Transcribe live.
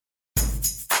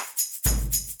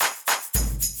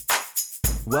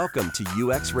Welcome to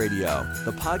UX Radio,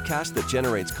 the podcast that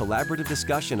generates collaborative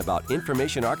discussion about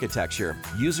information architecture,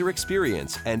 user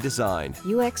experience, and design.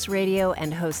 UX Radio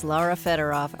and host Laura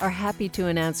Fedorov are happy to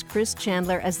announce Chris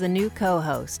Chandler as the new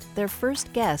co-host. Their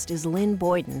first guest is Lynn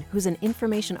Boyden, who's an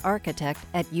information architect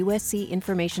at USC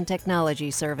Information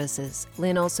Technology Services.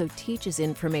 Lynn also teaches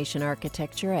information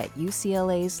architecture at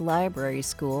UCLA's Library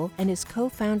School and is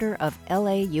co-founder of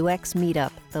LA UX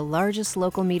Meetup, the largest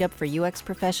local meetup for UX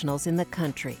professionals in the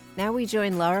country. Now we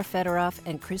join Laura Fedorov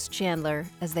and Chris Chandler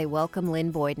as they welcome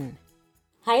Lynn Boyden.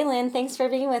 Hi, Lynn. Thanks for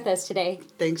being with us today.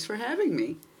 Thanks for having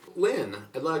me. Lynn,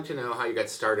 I'd like to know how you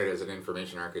got started as an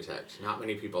information architect. Not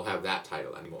many people have that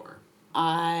title anymore.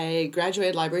 I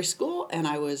graduated library school and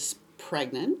I was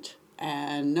pregnant,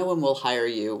 and no one will hire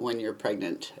you when you're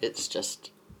pregnant. It's just,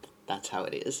 that's how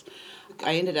it is.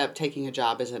 I ended up taking a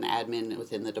job as an admin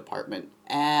within the department,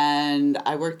 and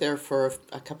I worked there for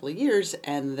a couple of years,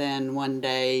 and then one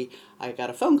day I got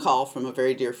a phone call from a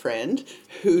very dear friend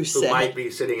who said... might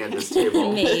be sitting at this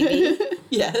table. Maybe.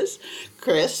 Yes.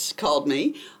 Chris called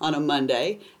me on a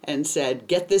Monday and said,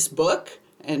 get this book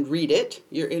and read it.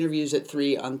 Your interview's at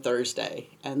 3 on Thursday.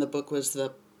 And the book was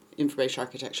the Information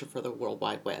Architecture for the World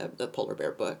Wide Web, the Polar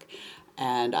Bear book.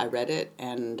 And I read it,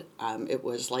 and it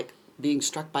was like being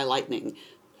struck by lightning.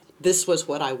 This was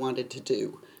what I wanted to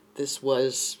do. This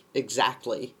was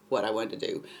exactly what I wanted to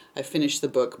do. I finished the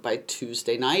book by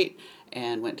Tuesday night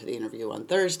and went to the interview on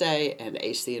Thursday and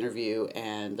aced the interview,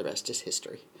 and the rest is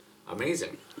history.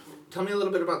 Amazing. Tell me a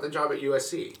little bit about the job at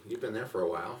USC. You've been there for a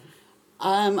while.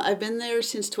 I've been there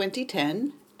since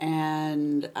 2010,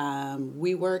 and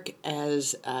we work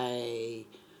as a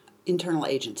internal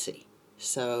agency.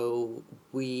 So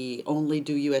we only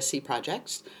do USC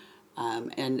projects.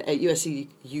 And at USC,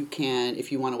 you can,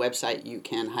 if you want a website, you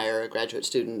can hire a graduate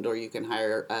student, or you can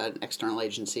hire an external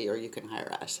agency, or you can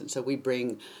hire us. And so we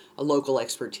bring a local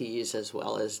expertise as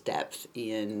well as depth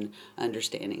in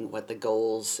understanding what the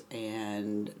goals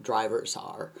and drivers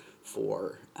are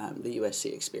for the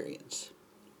USC experience.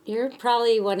 You're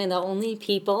probably one of the only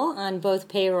people on both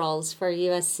payrolls for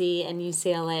USC and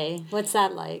UCLA. What's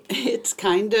that like? It's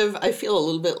kind of, I feel a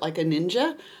little bit like a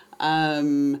ninja.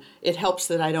 It helps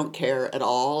that I don't care at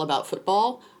all about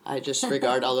football. I just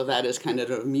regard all of that as kind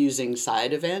of an amusing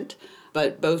side event.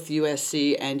 But both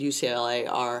USC and UCLA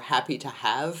are happy to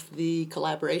have the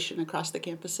collaboration across the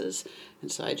campuses.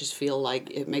 And so I just feel like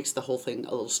it makes the whole thing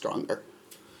a little stronger.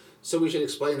 So we should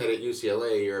explain that at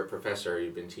UCLA, you're a professor.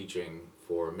 You've been teaching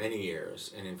for many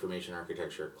years in information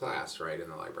architecture class, right, in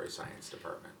the library science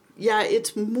department. Yeah,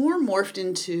 it's more morphed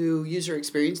into user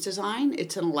experience design.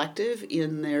 It's an elective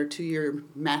in their 2-year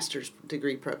master's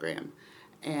degree program.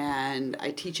 And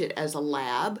I teach it as a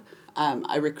lab.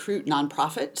 I recruit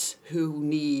nonprofits who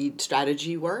need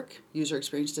strategy work, user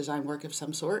experience design work of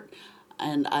some sort.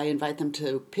 And I invite them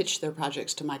to pitch their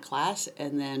projects to my class,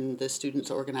 and then the students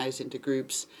organize into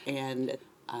groups. And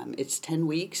it's 10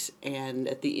 weeks, and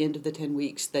at the end of the 10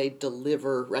 weeks, they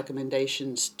deliver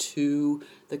recommendations to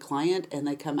the client, and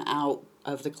they come out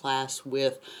of the class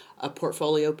with a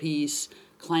portfolio piece,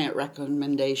 client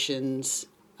recommendations,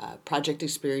 project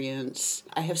experience.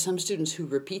 I have some students who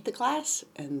repeat the class,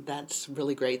 and that's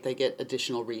really great. They get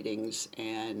additional readings,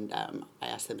 and I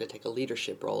ask them to take a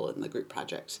leadership role in the group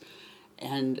projects.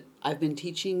 And I've been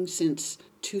teaching since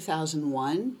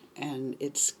 2001, and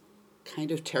it's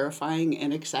kind of terrifying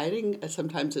and exciting.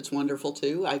 Sometimes it's wonderful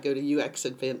too. I go to UX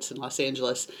events in Los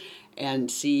Angeles and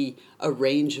see a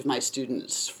range of my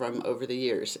students from over the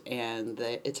years, and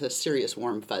it's a serious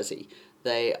warm fuzzy.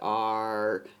 They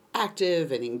are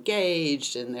active and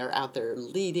engaged, and they're out there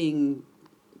leading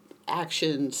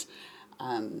actions,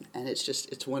 and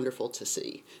it's wonderful to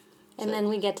see. And then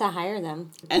we get to hire them.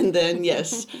 And then,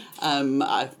 yes,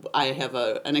 I have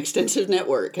an extensive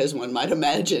network, as one might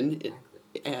imagine.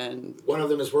 And one of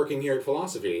them is working here at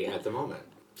Philosophy at the moment,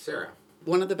 Sarah.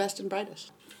 One of the best and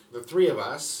brightest. The three of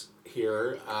us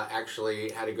here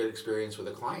actually had a good experience with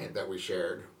a client that we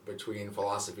shared between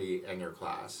Philosophy and your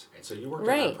class. And so you worked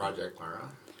on that project, Laura.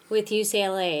 With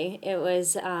UCLA. It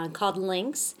was called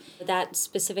Links. That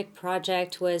specific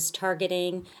project was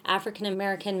targeting African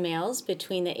American males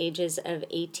between the ages of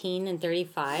 18 and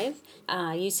 35.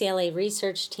 UCLA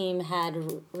research team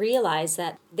had realized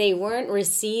that they weren't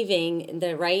receiving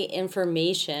the right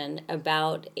information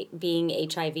about being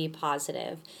HIV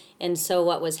positive. And so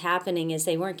what was happening is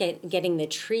they weren't getting the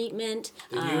treatment.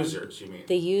 The users, you mean?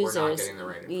 The users. Were not getting the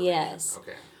right information. Yes.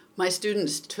 Okay. My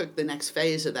students took the next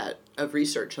phase of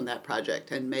research on that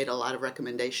project and made a lot of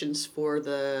recommendations for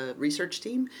the research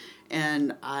team.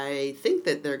 And I think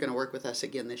that they're going to work with us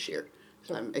again this year.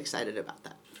 So I'm excited about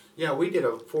that. Yeah, we did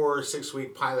a 4 or 6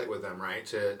 week pilot with them, right,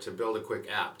 to build a quick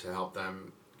app to help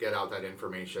them get out that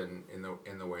information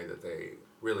in the way that they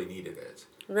really needed it.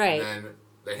 Right. And then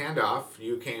the handoff,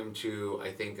 you came to,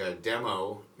 I think, a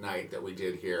demo night that we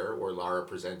did here where Laura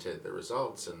presented the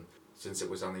results. And since it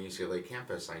was on the UCLA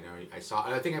campus, I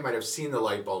think I might have seen the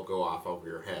light bulb go off over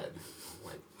your head. I'm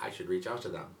like, I should reach out to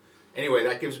them. Anyway,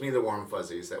 that gives me the warm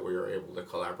fuzzies that we were able to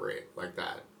collaborate like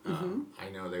that. I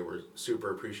know they were super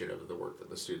appreciative of the work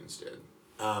that the students did.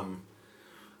 How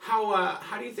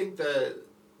do you think the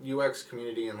UX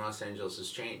community in Los Angeles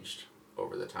has changed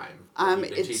over the time that you've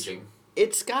been teaching?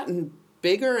 It's gotten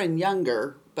bigger and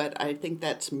younger, but I think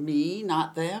that's me,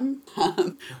 not them.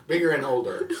 Bigger and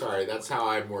older. Sorry, that's how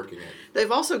I'm working it.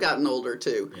 They've also gotten older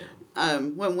too. Yeah.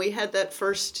 When we had that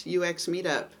first UX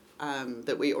meetup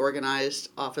that we organized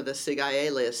off of the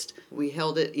SIG-IA list, we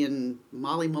held it in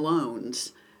Molly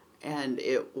Malone's, and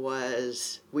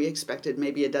we expected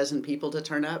maybe a dozen people to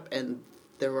turn up, and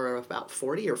there were about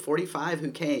 40 or 45 who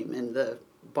came, and the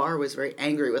bar was very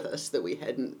angry with us that we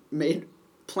hadn't made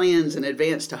plans in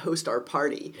advance to host our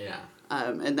party. Yeah.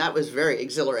 And that was very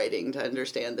exhilarating to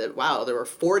understand that, wow, there were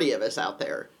 40 of us out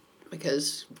there,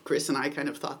 because Chris and I kind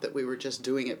of thought that we were just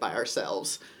doing it by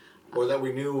ourselves. Or that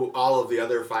we knew all of the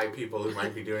other 5 people who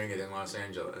might be doing it in Los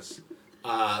Angeles.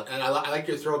 And I like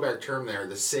your throwback term there,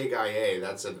 the SIG-IA.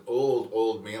 That's an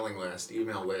old mailing list,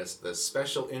 email list, the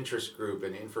Special Interest Group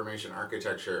in Information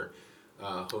Architecture,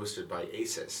 hosted by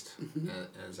ASIST,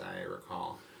 as I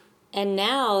recall. And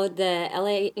now the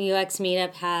LA UX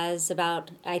Meetup has about,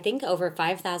 I think, over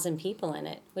 5,000 people in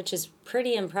it, which is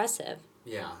pretty impressive.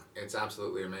 Yeah, it's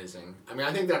absolutely amazing. I mean,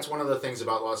 I think that's one of the things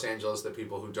about Los Angeles that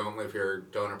people who don't live here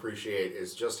don't appreciate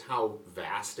is just how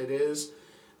vast it is,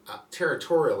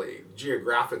 territorially,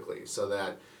 geographically, so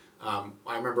that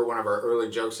I remember one of our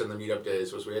early jokes in the meetup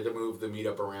days was we had to move the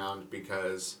meetup around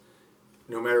because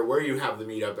no matter where you have the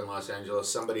meetup in Los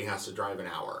Angeles, somebody has to drive an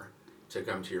hour to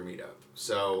come to your meetup.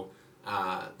 So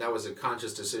that was a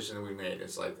conscious decision that we made.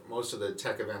 It's like most of the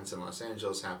tech events in Los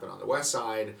Angeles happen on the west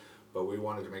side, but we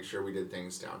wanted to make sure we did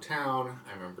things downtown.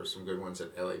 I remember some good ones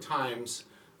at LA Times,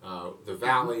 the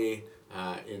Valley,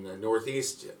 in the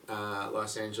northeast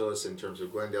Los Angeles in terms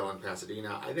of Glendale and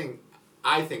Pasadena.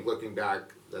 I think looking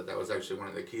back that was actually one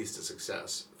of the keys to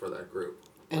success for that group,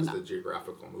 was the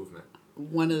geographical movement.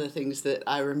 One of the things that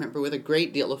I remember with a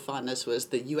great deal of fondness was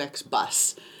the UX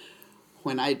bus.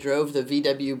 When I drove the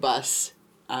VW bus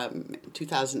in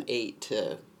 2008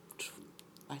 to,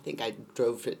 I think I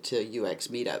drove it to UX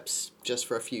meetups just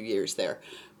for a few years there.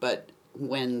 But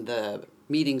when the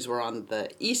meetings were on the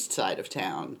east side of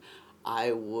town,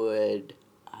 I would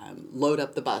load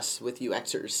up the bus with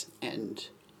UXers, and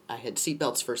I had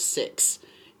seatbelts for 6,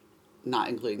 not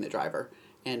including the driver.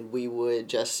 And we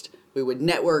would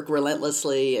network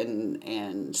relentlessly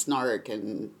and snark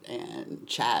and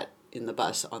chat in the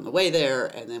bus on the way there,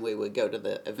 and then we would go to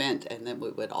the event, and then we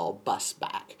would all bus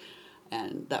back.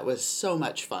 And that was so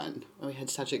much fun. We had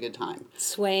such a good time.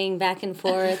 Swaying back and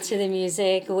forth to the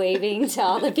music, waving to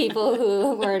all the people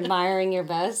who were admiring your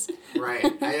bus. Right.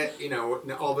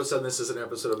 All of a sudden this is an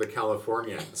episode of The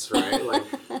Californians, right? Like,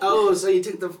 oh, so you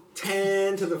took the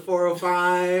 10 to the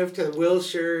 405 to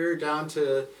Wilshire down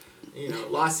to,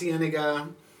 La Cienega.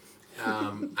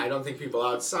 I don't think people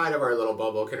outside of our little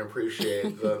bubble can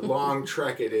appreciate the long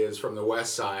trek it is from the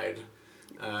west side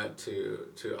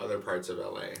to other parts of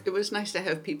LA. It was nice to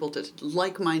have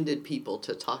like-minded people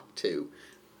to talk to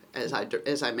as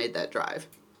I made that drive.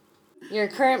 Your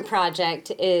current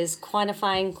project is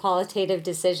quantifying qualitative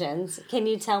decisions. Can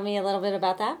you tell me a little bit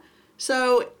about that?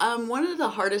 So one of the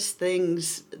hardest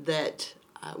things that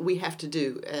we have to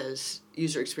do as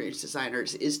user experience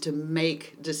designers is to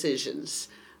make decisions.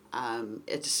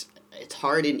 It's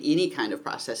hard in any kind of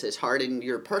process. It's hard in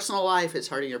your personal life. It's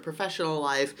hard in your professional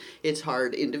life. It's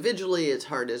hard individually. It's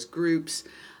hard as groups.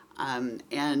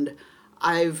 And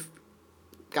I've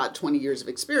got 20 years of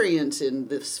experience in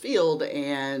this field,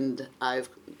 and I've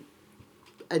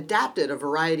adapted a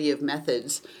variety of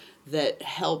methods that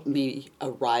help me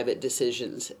arrive at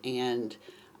decisions. And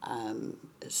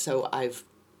so I've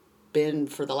been,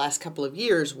 for the last couple of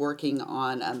years, working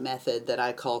on a method that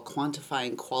I call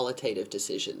quantifying qualitative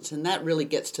decisions. And that really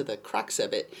gets to the crux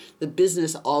of it. The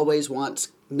business always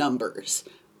wants numbers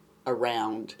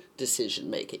around decision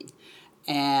making.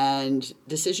 And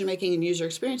decision making in user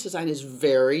experience design is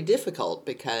very difficult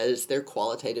because they're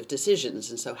qualitative decisions.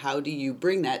 And so how do you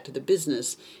bring that to the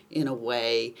business in a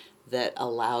way that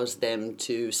allows them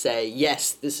to say,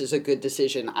 yes, this is a good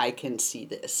decision, I can see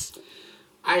this?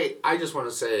 I just want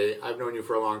to say I've known you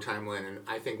for a long time, Lynn, and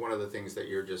I think one of the things that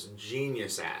you're just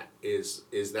genius at is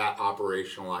that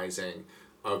operationalizing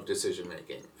of decision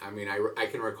making. I mean, I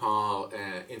can recall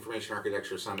an Information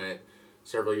Architecture Summit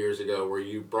several years ago where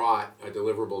you brought a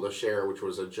deliverable to share, which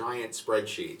was a giant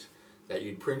spreadsheet that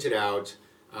you'd printed out,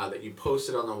 that you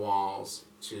posted on the walls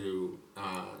to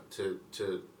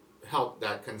help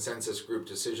that consensus group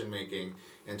decision making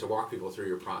and to walk people through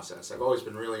your process. I've always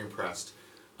been really impressed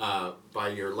by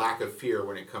your lack of fear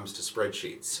when it comes to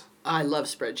spreadsheets. I love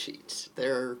spreadsheets.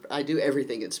 I do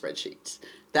everything in spreadsheets.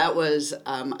 That was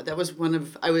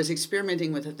I was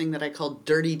experimenting with a thing that I called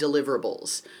dirty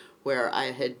deliverables, where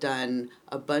I had done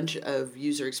a bunch of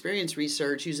user experience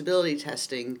research, usability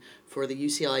testing for the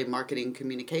UCLA marketing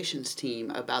communications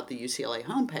team about the UCLA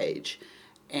homepage.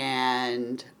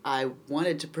 And I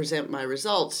wanted to present my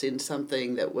results in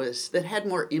something that had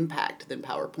more impact than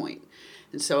PowerPoint.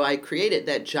 And so I created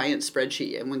that giant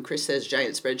spreadsheet. And when Chris says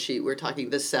giant spreadsheet, we're talking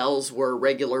the cells were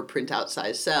regular printout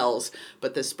size cells,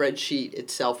 but the spreadsheet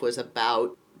itself was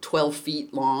about 12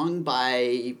 feet long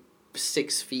by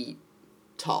 6 feet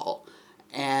tall.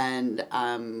 And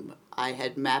I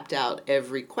had mapped out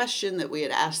every question that we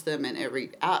had asked them and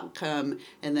every outcome,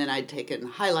 and then I'd taken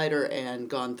highlighter and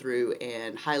gone through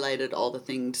and highlighted all the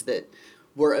things that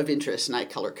were of interest, and I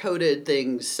color-coded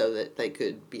things so that they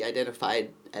could be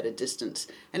identified at a distance.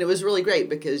 And it was really great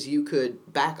because you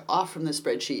could back off from the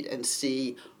spreadsheet and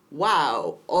see,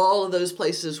 wow, all of those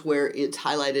places where it's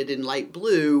highlighted in light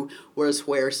blue was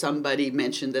where somebody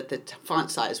mentioned that the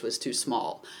font size was too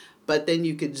small. But then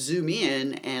you could zoom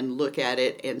in and look at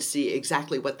it and see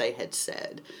exactly what they had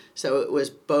said. So it was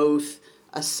both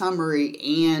a summary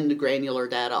and granular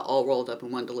data all rolled up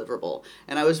in one deliverable.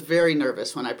 And I was very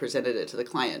nervous when I presented it to the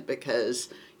client because,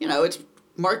 it's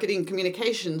marketing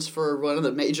communications for one of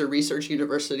the major research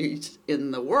universities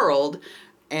in the world.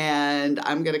 And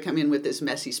I'm going to come in with this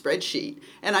messy spreadsheet.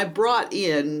 And I brought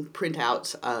in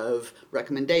printouts of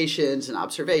recommendations and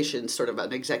observations, sort of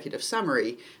an executive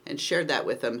summary, and shared that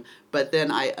with them. But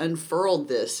then I unfurled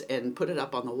this and put it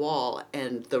up on the wall,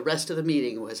 and the rest of the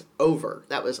meeting was over.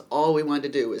 That was all we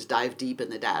wanted to do, was dive deep in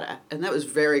the data. And that was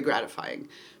very gratifying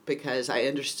because I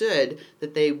understood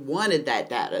that they wanted that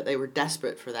data. They were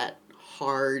desperate for that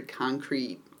hard,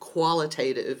 concrete,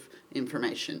 qualitative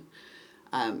information.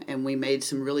 And we made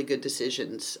some really good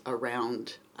decisions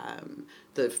around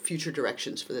the future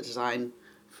directions for the design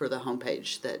for the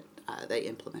homepage that they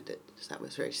implemented. So that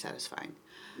was very satisfying.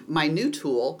 My new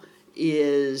tool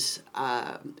is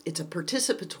it's a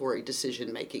participatory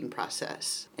decision-making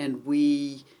process, and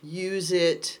we use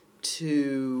it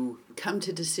to come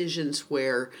to decisions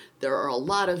where there are a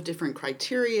lot of different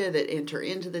criteria that enter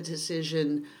into the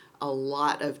decision, a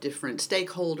lot of different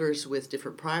stakeholders with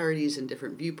different priorities and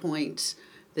different viewpoints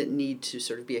that need to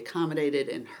sort of be accommodated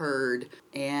and heard,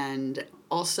 and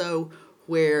also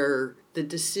where the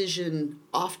decision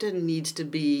often needs to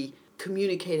be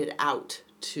communicated out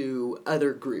to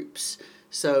other groups.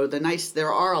 So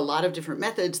there are a lot of different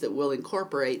methods that will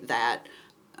incorporate that,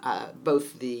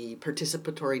 both the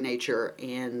participatory nature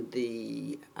and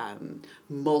the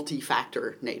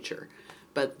multi-factor nature.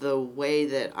 But the way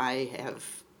that I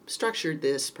have structured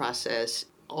this process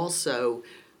also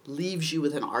leaves you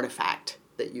with an artifact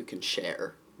that you can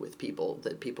share with people,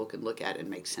 that people can look at and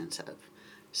make sense of.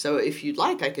 So if you'd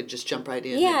like, I could just jump right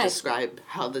in and describe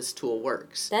how this tool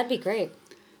works. That'd be great.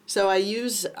 So I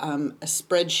use a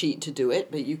spreadsheet to do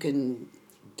it, but you can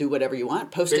do whatever you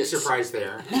want. Post-its. Big surprise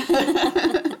there.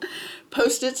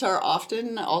 Post-its are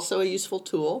often also a useful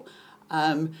tool.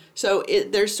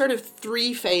 There's sort of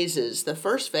three phases. The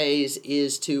first phase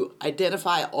is to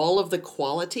identify all of the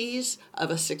qualities of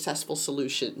a successful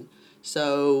solution.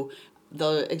 So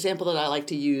the example that I like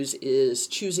to use is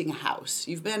choosing a house.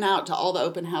 You've been out to all the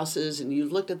open houses and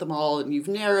you've looked at them all and you've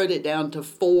narrowed it down to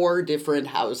 4 different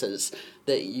houses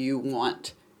that you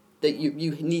want, that you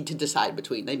need to decide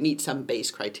between. They meet some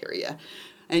base criteria.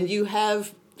 And you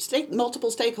have multiple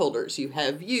stakeholders. You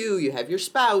have your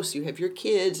spouse, you have your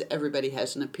kids. Everybody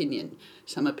has an opinion.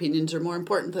 Some opinions are more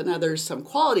important than others. Some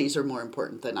qualities are more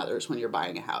important than others when you're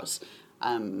buying a house.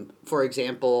 For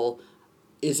example,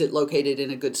 is it located in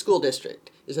a good school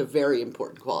district? Is a very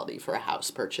important quality for a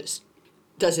house purchase.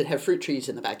 Does it have fruit trees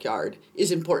in the backyard?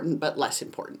 Is important but less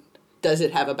important. Does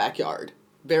it have a backyard?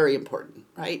 Very important,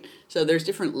 right? So there's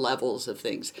different levels of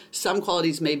things. Some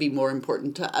qualities may be more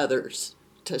important to others,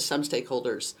 to some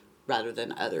stakeholders, rather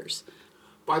than others.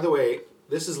 By the way,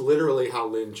 this is literally how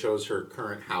Lynn chose her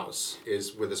current house,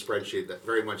 is with a spreadsheet that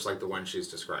very much like the one she's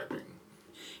describing.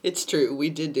 It's true, we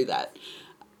did do that.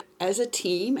 As a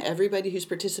team, everybody who's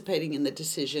participating in the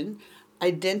decision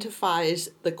identifies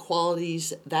the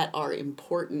qualities that are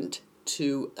important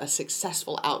to a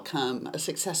successful outcome, a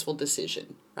successful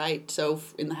decision, right? So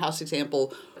in the house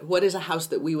example, what is a house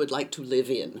that we would like to live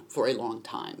in for a long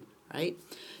time, right?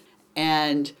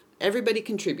 And everybody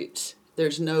contributes.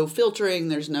 There's no filtering,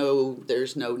 there's no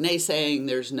naysaying,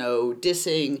 there's no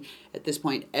dissing. At this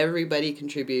point, everybody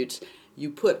contributes. You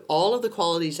put all of the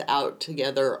qualities out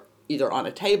together either on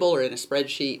a table or in a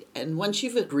spreadsheet, and once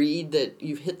you've agreed that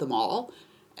you've hit them all,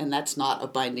 and that's not a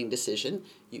binding decision,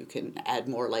 you can add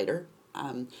more later,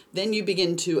 then you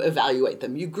begin to evaluate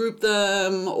them. You group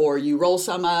them, or you roll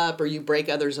some up, or you break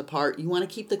others apart. You want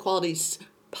to keep the qualities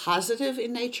positive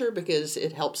in nature because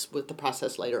it helps with the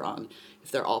process later on if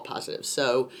they're all positive.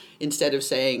 So instead of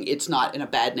saying it's not in a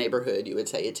bad neighborhood, you would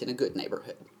say it's in a good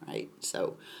neighborhood, right?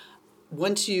 So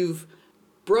once you've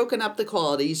broken up the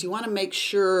qualities, you want to make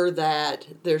sure that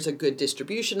there's a good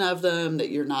distribution of them, that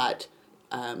you're not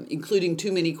including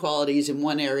too many qualities in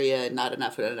one area and not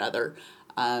enough in another.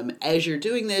 As you're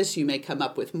doing this, you may come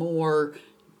up with more.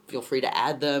 Feel free to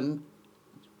add them.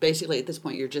 Basically, at this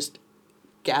point, you're just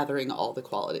gathering all the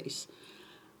qualities.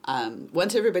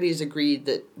 Once everybody has agreed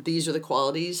that these are the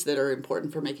qualities that are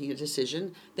important for making a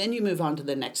decision, then you move on to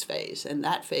the next phase, and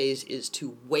that phase is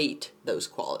to weight those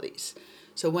qualities.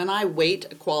 So when I weight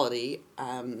a quality,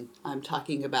 I'm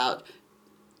talking about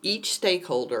each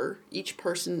stakeholder, each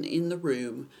person in the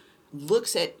room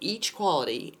looks at each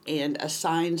quality and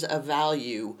assigns a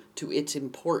value to its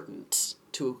importance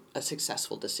to a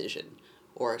successful decision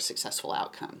or a successful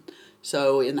outcome.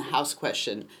 So in the house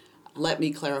question, let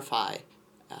me clarify,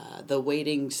 the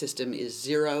weighting system is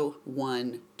 0,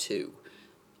 1, 2.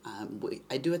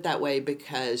 I do it that way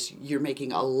because you're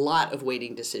making a lot of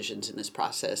weighting decisions in this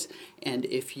process, and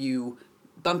if you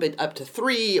bump it up to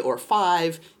 3 or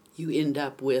 5, you end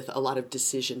up with a lot of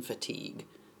decision fatigue.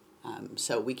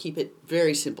 So we keep it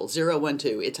very simple, 0, 1,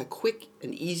 2. It's a quick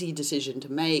and easy decision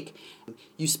to make.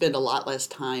 You spend a lot less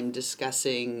time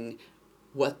discussing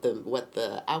what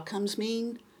the outcomes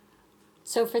mean.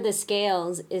 So for the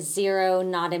scales, is 0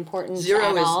 not important 0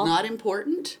 at all? is not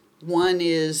important. 1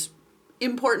 is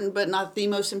important but not the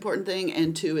most important thing,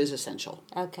 and 2 is essential.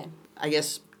 Okay. I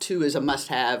guess 2 is a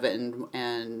must-have,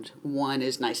 and 1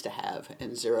 is nice to have,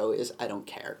 and 0 is I don't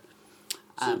care.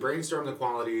 So you brainstorm the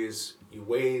qualities, you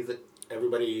weigh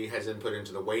everybody has input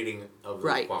into the weighting of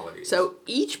those qualities. So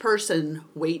each person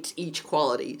weights each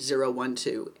quality, 0, 1,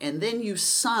 2, and then you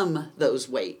sum those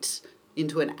weights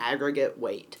into an aggregate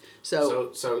weight.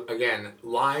 So again,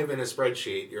 live in a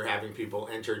spreadsheet, you're having people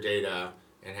enter data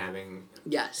and having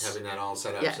that all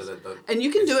set up so that and you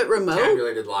can do it remote.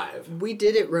 Tabulated live. We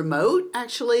did it remote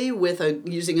actually with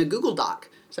using a Google Doc.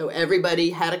 So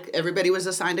everybody was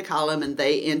assigned a column, and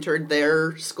they entered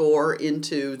their score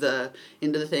into the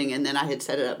thing, and then I had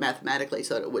set it up mathematically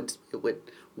so that it would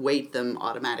weight them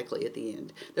automatically at the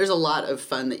end. There's a lot of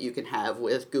fun that you can have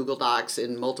with Google Docs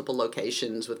in multiple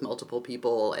locations with multiple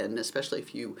people, and especially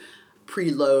if you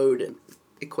preload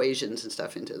equations and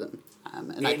stuff into them.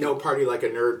 Ain't no party like a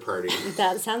nerd party.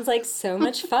 That sounds like so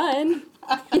much fun.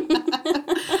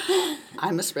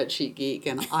 I'm a spreadsheet geek,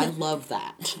 and I love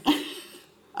that.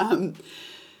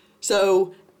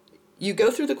 So you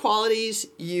go through the qualities,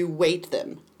 you weight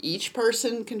them. Each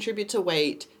person contributes a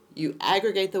weight, you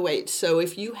aggregate the weights. So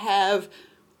if you have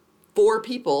 4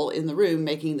 people in the room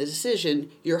making the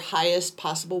decision, your highest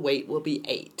possible weight will be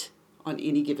 8 on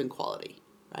any given quality,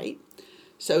 right?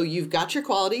 So you've got your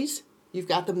qualities, you've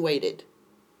got them weighted.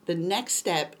 The next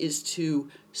step is to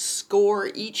score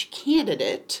each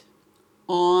candidate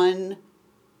on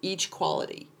each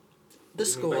quality. The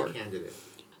score. By candidate?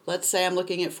 Let's say I'm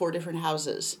looking at 4 different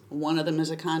houses. One of them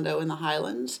is a condo in the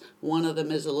Highlands. One of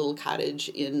them is a little cottage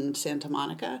in Santa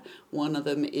Monica. One of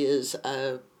them is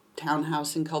a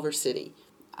townhouse in Culver City.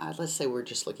 Let's say we're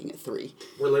just looking at 3.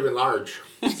 We're living large.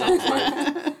 Sounds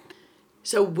like.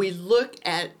 So we look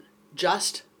at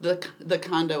just the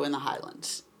condo in the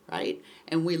Highlands, right?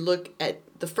 And we look at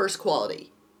the first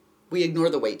quality. We ignore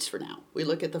the weights for now. We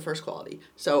look at the first quality.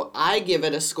 So I give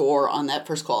it a score on that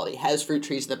first quality. Has fruit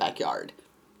trees in the backyard.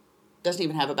 Doesn't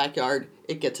even have a backyard.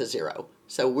 It gets a 0.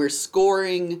 So we're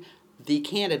scoring the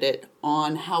candidate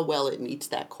on how well it meets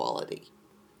that quality.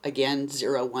 Again,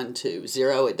 0, 1, 2.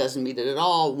 0, it doesn't meet it at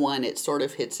all. 1, it sort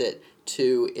of hits it.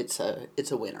 2, it's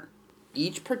a winner.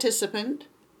 Each participant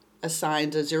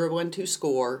assigns a 0, 1, 2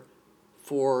 score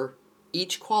for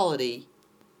each quality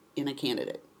in a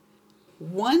candidate.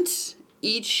 Once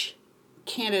each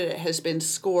candidate has been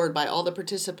scored by all the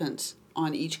participants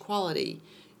on each quality,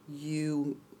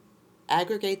 you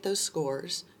aggregate those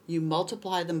scores, you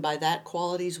multiply them by that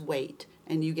quality's weight,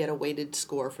 and you get a weighted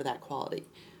score for that quality.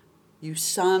 You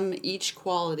sum each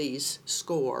quality's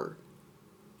score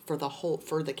for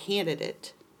the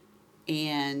candidate,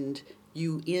 and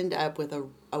you end up with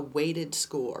a weighted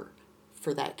score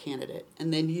for that candidate.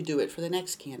 And then you do it for the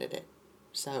next candidate.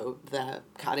 So the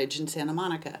cottage in Santa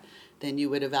Monica, then you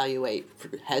would evaluate,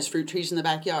 has fruit trees in the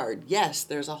backyard? Yes,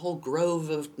 there's a whole grove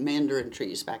of mandarin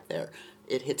trees back there.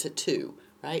 It hits a 2,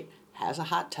 right? Has a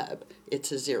hot tub?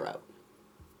 It's a 0.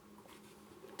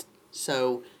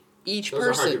 So each Those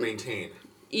person... are hard to maintain.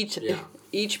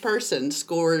 Each person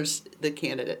scores the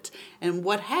candidates. And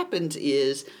what happens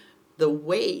is the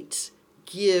weights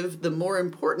give the more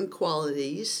important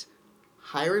qualities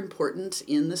higher importance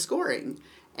in the scoring.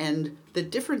 And the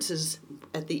differences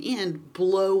at the end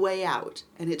blow way out.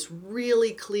 And it's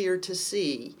really clear to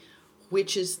see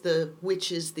which is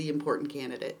the important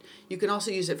candidate. You can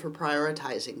also use it for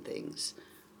prioritizing things.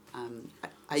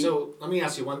 So let me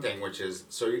ask you one thing, which is,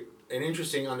 an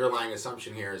interesting underlying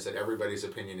assumption here is that everybody's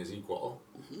opinion is equal.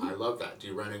 Mm-hmm. I love that. Do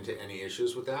you run into any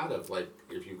issues with that? Of like,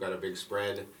 if you've got a big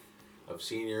spread of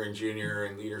senior and junior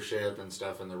and leadership and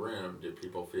stuff in the room, do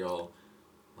people feel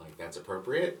like that's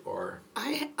appropriate? Or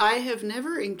I have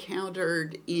never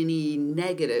encountered any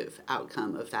negative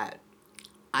outcome of that.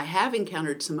 I have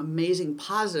encountered some amazing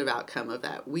positive outcome of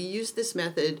that. We used this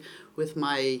method with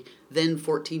my then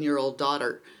 14-year-old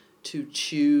daughter to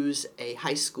choose a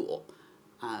high school.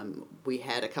 We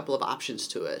had a couple of options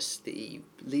to us, the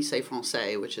Lycée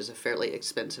Français, which is a fairly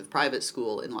expensive private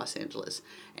school in Los Angeles,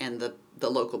 and the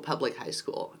local public high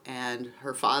school. And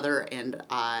her father and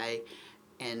I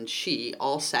and she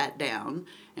all sat down,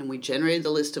 and we generated the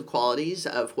list of qualities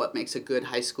of what makes a good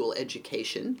high school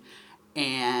education.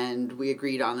 And we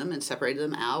agreed on them and separated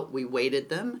them out. We weighted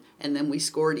them, and then we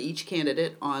scored each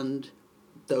candidate on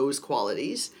those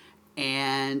qualities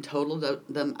and totaled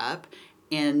them up.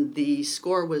 And the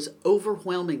score was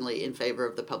overwhelmingly in favor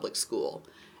of the public school.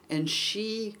 And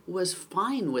she was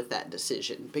fine with that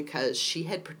decision because she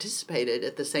had participated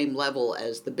at the same level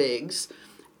as the bigs.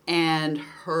 And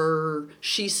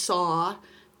she saw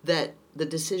that the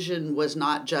decision was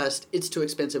not just, it's too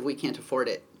expensive, we can't afford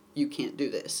it, you can't do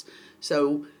this.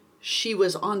 So she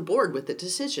was on board with the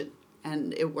decision,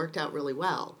 and it worked out really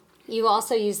well. You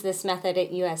also used this method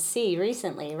at USC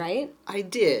recently, right? I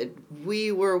did.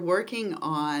 We were working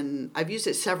on, I've used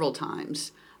it several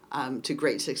times to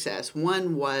great success.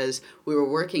 One was we were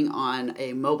working on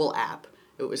a mobile app.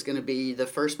 It was going to be the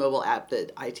first mobile app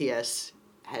that ITS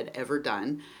had ever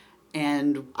done.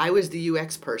 And I was the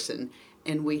UX person,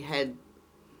 and we had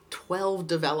 12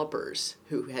 developers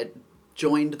who had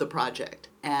joined the project.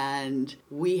 And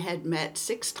we had met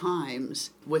 6 times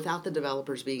without the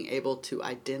developers being able to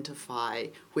identify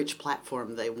which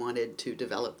platform they wanted to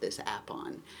develop this app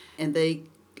on. And they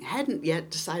hadn't yet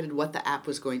decided what the app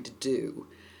was going to do.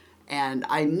 And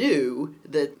I knew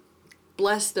that,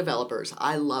 bless developers,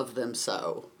 I love them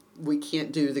so. We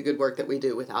can't do the good work that we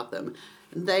do without them.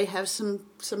 They have some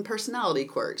personality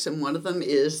quirks, and one of them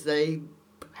is they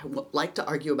like to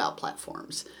argue about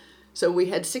platforms. So we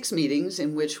had 6 meetings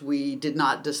in which we did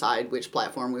not decide which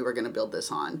platform we were going to build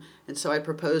this on. And so I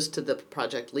proposed to the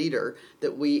project leader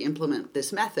that we implement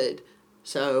this method.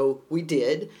 So we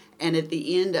did. And at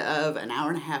the end of an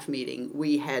hour-and-a-half meeting,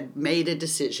 we had made a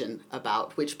decision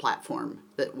about which platform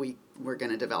that we were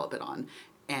going to develop it on.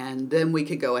 And then we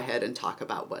could go ahead and talk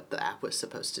about what the app was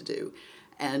supposed to do.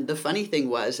 And the funny thing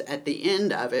was, at the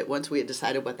end of it, once we had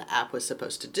decided what the app was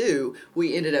supposed to do,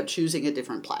 we ended up choosing a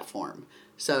different platform.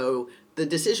 So the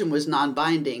decision was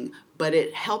non-binding, but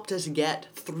it helped us get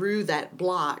through that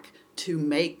block to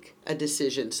make a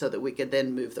decision so that we could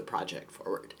then move the project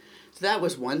forward. So that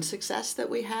was one success that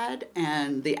we had,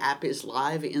 and the app is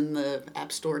live in the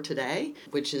App Store today,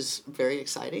 which is very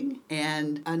exciting.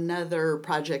 And another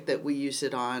project that we used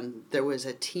it on, there was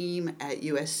a team at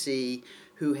USC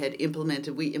who had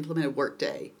implemented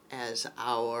Workday as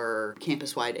our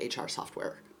campus-wide HR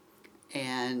software.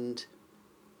 And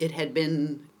it had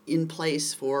been in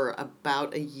place for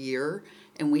about a year,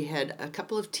 and we had a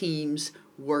couple of teams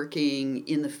working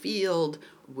in the field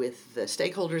with the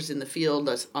stakeholders in the field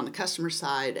on the customer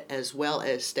side, as well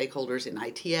as stakeholders in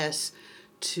ITS,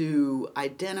 to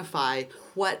identify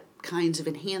what kinds of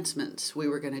enhancements we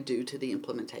were going to do to the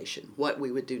implementation, what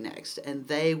we would do next. And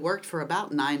they worked for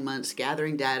about 9 months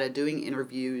gathering data, doing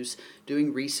interviews,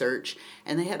 doing research,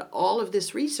 and they had all of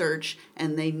this research,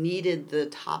 and they needed the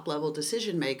top-level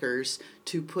decision makers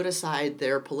to put aside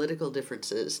their political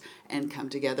differences and come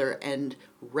together and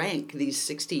rank these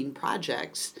 16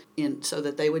 projects so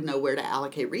that they would know where to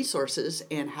allocate resources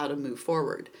and how to move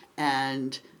forward.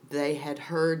 And they had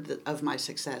heard of my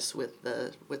success with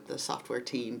the software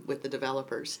team, with the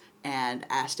developers, and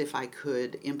asked if I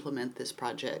could implement this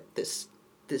project, this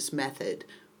method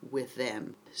with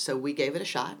them. So we gave it a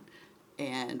shot,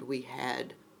 and we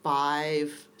had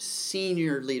 5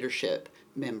 senior leadership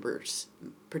members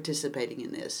participating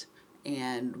in this.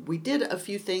 And we did a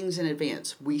few things in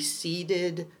advance. We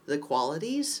seeded the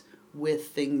qualities with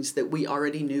things that we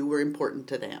already knew were important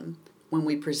to them. When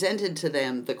we presented to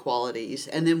them the qualities,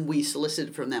 and then we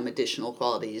solicited from them additional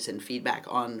qualities and feedback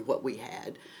on what we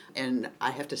had. And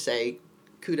I have to say,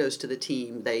 kudos to the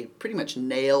team. They pretty much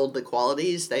nailed the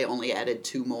qualities. They only added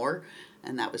 2 more,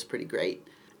 and that was pretty great.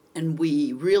 And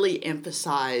we really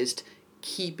emphasized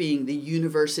keeping the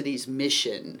university's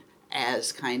mission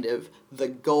as kind of the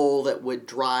goal that would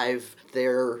drive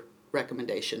their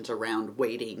recommendations around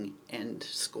weighting and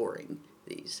scoring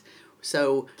these.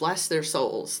 So, bless their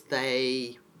souls,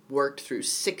 they worked through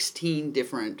 16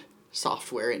 different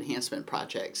software enhancement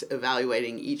projects,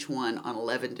 evaluating each one on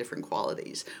 11 different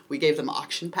qualities. We gave them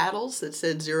auction paddles that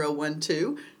said 0, 1,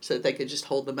 2, so that they could just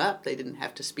hold them up. They didn't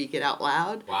have to speak it out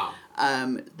loud. Wow.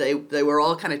 They were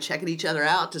all kind of checking each other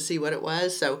out to see what it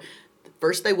was. So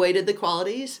first they weighted the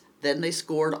qualities, then they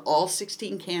scored all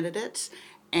 16 candidates,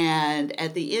 and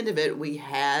at the end of it, we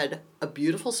had a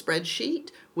beautiful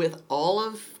spreadsheet with all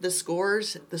of the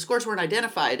scores. The scores weren't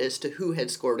identified as to who had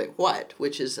scored at what,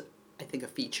 which is, I think, a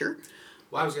feature.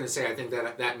 Well, I was going to say, I think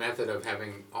that method of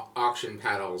having auction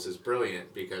paddles is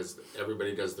brilliant because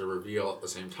everybody does the reveal at the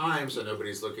same time, so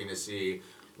nobody's looking to see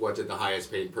what did the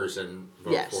highest paid person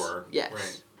vote for. Yes.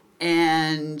 Right.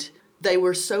 And they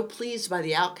were so pleased by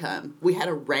the outcome. We had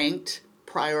a ranked,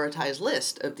 prioritized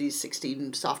list of these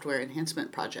 16 software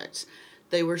enhancement projects.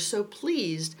 They were so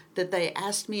pleased that they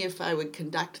asked me if I would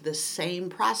conduct the same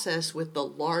process with the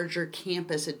larger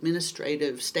campus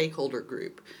administrative stakeholder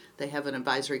group. They have an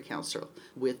advisory council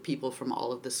with people from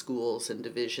all of the schools and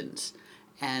divisions.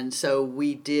 And so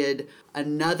we did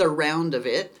another round of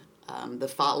it the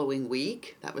following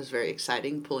week. That was very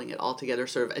exciting, pulling it all together,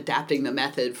 sort of adapting the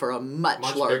method for a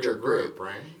much larger group.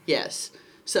 Right? Yes.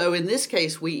 So in this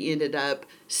case, we ended up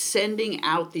sending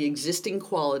out the existing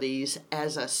qualities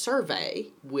as a survey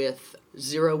with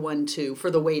 0, 1, 2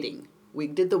 for the weighting. We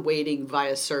did the weighting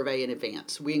via survey in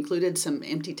advance. We included some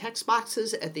empty text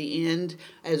boxes at the end,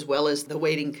 as well as the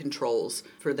weighting controls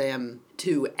for them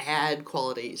to add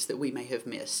qualities that we may have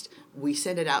missed. We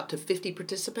sent it out to 50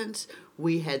 participants.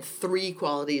 We had 3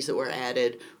 qualities that were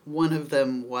added. One of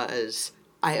them was,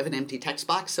 I have an empty text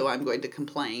box, so I'm going to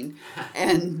complain.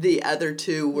 And the other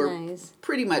 2 were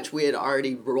pretty much, we had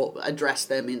already addressed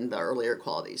them in the earlier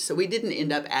qualities. So we didn't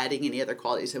end up adding any other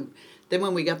qualities. And then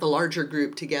when we got the larger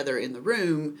group together in the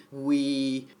room,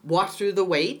 we walked through the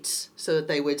weights so that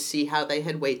they would see how they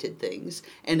had weighted things.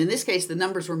 And in this case, the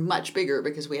numbers were much bigger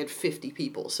because we had 50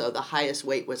 people. So the highest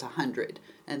weight was 100,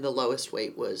 and the lowest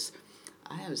weight was,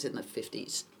 I was in the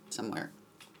 50s somewhere.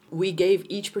 We gave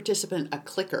each participant a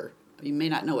clicker. You may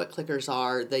not know what clickers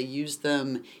are. They use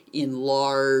them in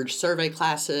large survey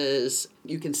classes.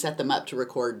 You can set them up to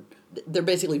record. They're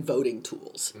basically voting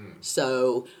tools.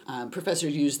 So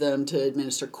professors use them to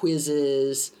administer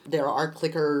quizzes. There are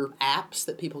clicker apps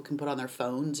that people can put on their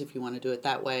phones if you want to do it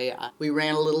that way. We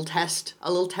ran a little test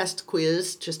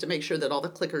quiz just to make sure that all the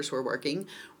clickers were working.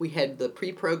 We had the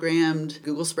pre-programmed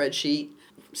Google spreadsheet.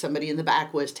 Somebody in the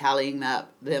back was tallying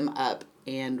them up,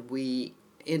 and we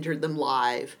entered them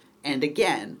live. And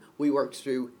again, we worked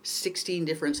through 16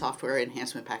 different software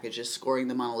enhancement packages, scoring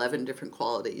them on 11 different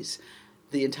qualities.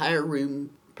 The entire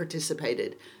room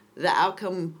participated. The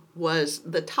outcome was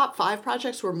the top 5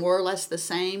 projects were more or less the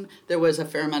same. There was a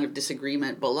fair amount of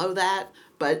disagreement below that,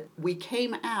 but we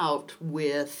came out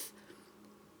with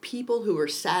people who were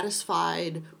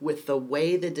satisfied with the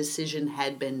way the decision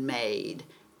had been made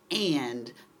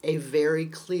and a very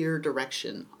clear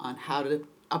direction on how to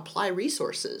apply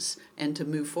resources and to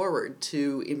move forward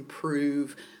to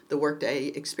improve the workday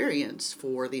experience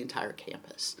for the entire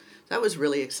campus. That was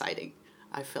really exciting.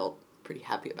 I felt pretty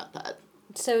happy about that.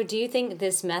 So do you think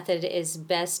this method is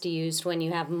best used when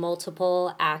you have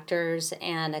multiple actors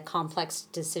and a complex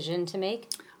decision to make?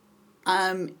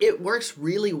 It works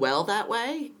really well that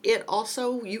way. It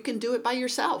also, you can do it by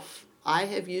yourself. I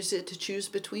have used it to choose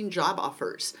between job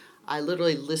offers. I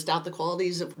literally list out the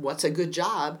qualities of what's a good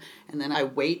job, and then I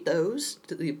weight those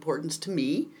to the importance to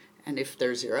me. And if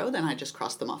they're 0, then I just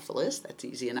cross them off the list. That's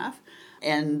easy enough.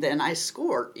 And then I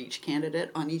score each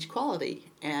candidate on each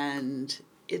quality. And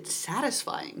it's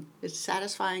satisfying. It's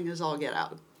satisfying as all get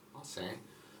out. I'll say.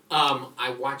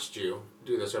 I watched you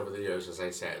do this over the years, as I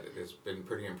said. It's been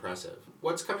pretty impressive.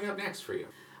 What's coming up next for you?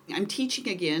 I'm teaching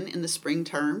again in the spring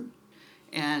term.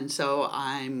 And so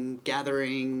I'm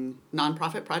gathering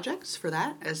nonprofit projects for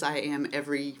that, as I am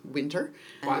every winter.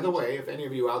 By the way, if any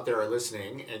of you out there are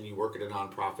listening and you work at a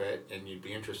nonprofit and you'd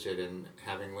be interested in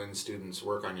having Lynn's students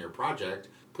work on your project,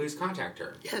 please contact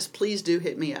her. Yes, please do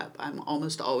hit me up. I'm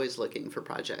almost always looking for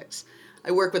projects.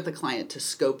 I work with the client to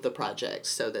scope the projects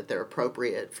so that they're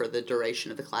appropriate for the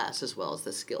duration of the class as well as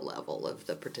the skill level of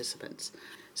the participants.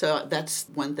 So that's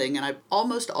one thing, and I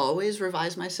almost always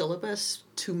revise my syllabus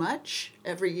too much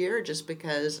every year just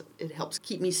because it helps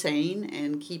keep me sane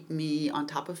and keep me on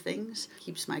top of things,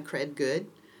 keeps my cred good.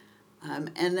 And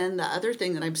then the other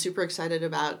thing that I'm super excited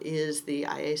about is the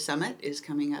IA Summit is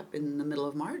coming up in the middle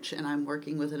of March, and I'm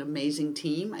working with an amazing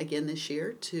team again this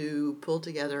year to pull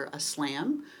together a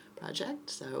SLAM project.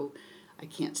 So I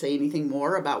can't say anything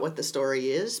more about what the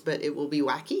story is, but it will be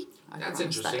wacky. That's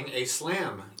interesting. A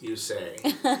slam, you say.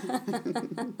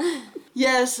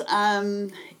 Yes.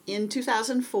 In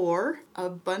 2004, a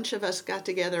bunch of us got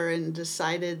together and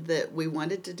decided that we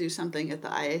wanted to do something at the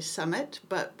IA Summit,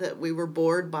 but that we were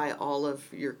bored by all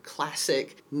of your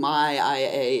classic, my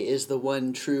IA is the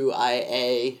one true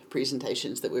IA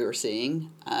presentations that we were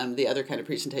seeing. The other kind of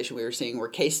presentation we were seeing were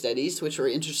case studies, which were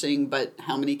interesting, but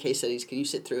how many case studies can you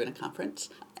sit through in a conference?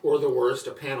 Or the worst,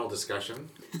 a panel discussion.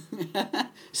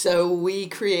 So we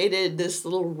created this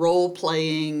little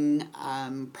role-playing,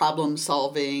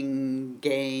 problem-solving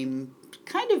game,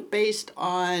 kind of based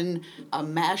on a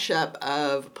mashup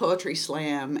of Poetry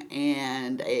Slam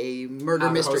and a murder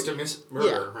mystery.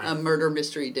 Right. A murder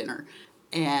mystery dinner.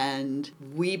 And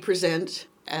we present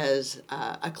as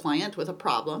a client with a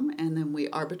problem, and then we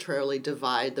arbitrarily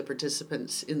divide the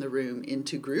participants in the room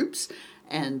into groups,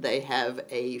 and they have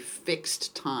a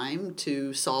fixed time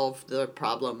to solve the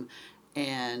problem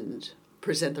and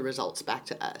present the results back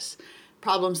to us.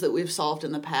 Problems that we've solved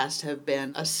in the past have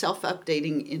been a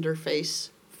self-updating interface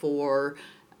for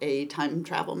a time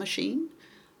travel machine.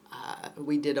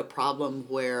 We did a problem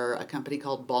where a company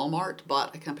called Walmart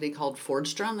bought a company called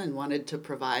Fordstrom and wanted to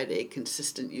provide a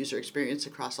consistent user experience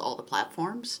across all the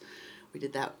platforms. We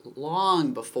did that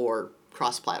long before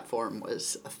cross-platform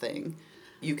was a thing.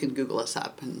 You can Google us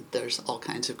up, and there's all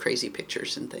kinds of crazy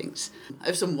pictures and things. I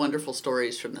have some wonderful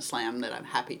stories from the Slam that I'm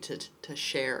happy to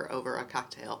share over a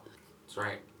cocktail. That's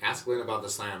right. Ask Lynn about the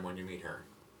Slam when you meet her.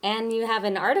 And you have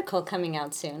an article coming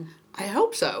out soon. I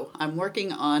hope so. I'm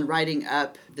working on writing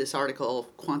up this article,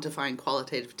 Quantifying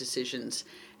Qualitative Decisions,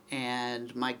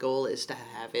 and my goal is to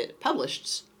have it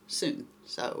published soon.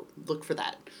 So look for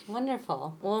that.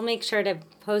 Wonderful. We'll make sure to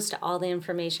post all the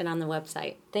information on the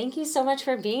website. Thank you so much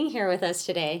for being here with us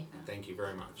today. Thank you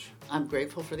very much. I'm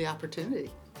grateful for the opportunity.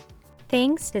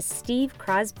 Thanks to Steve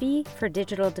Crosby for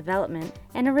digital development,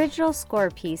 an original score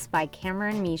piece by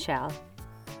Cameron Michel.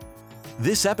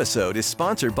 This episode is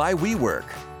sponsored by WeWork.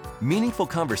 Meaningful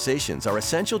conversations are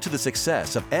essential to the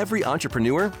success of every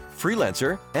entrepreneur,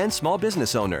 freelancer, and small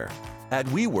business owner. At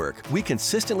WeWork, we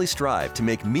consistently strive to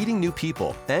make meeting new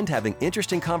people and having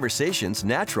interesting conversations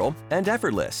natural and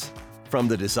effortless. From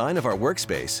the design of our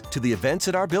workspace to the events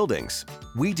at our buildings,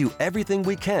 we do everything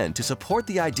we can to support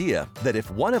the idea that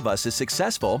if one of us is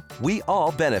successful, we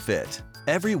all benefit.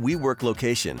 Every WeWork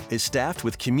location is staffed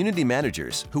with community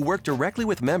managers who work directly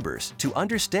with members to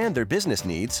understand their business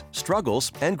needs,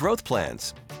 struggles, and growth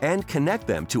plans, and connect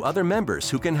them to other members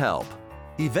who can help.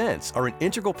 Events are an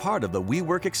integral part of the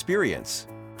WeWork experience,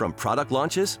 from product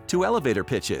launches to elevator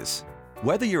pitches.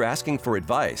 Whether you're asking for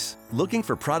advice, looking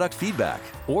for product feedback,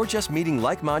 or just meeting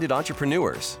like-minded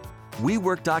entrepreneurs,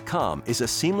 WeWork.com is a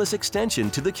seamless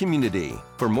extension to the community.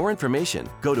 For more information,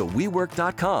 go to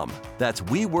WeWork.com. That's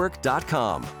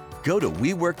WeWork.com. Go to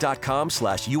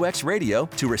WeWork.com/UX Radio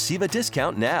to receive a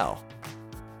discount now.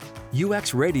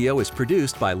 UX Radio is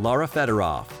produced by Laura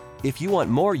Fedorov. If you want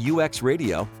more UX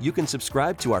Radio, you can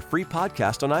subscribe to our free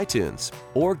podcast on iTunes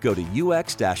or go to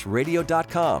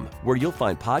ux-radio.com where you'll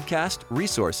find podcast,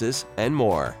 resources, and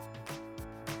more.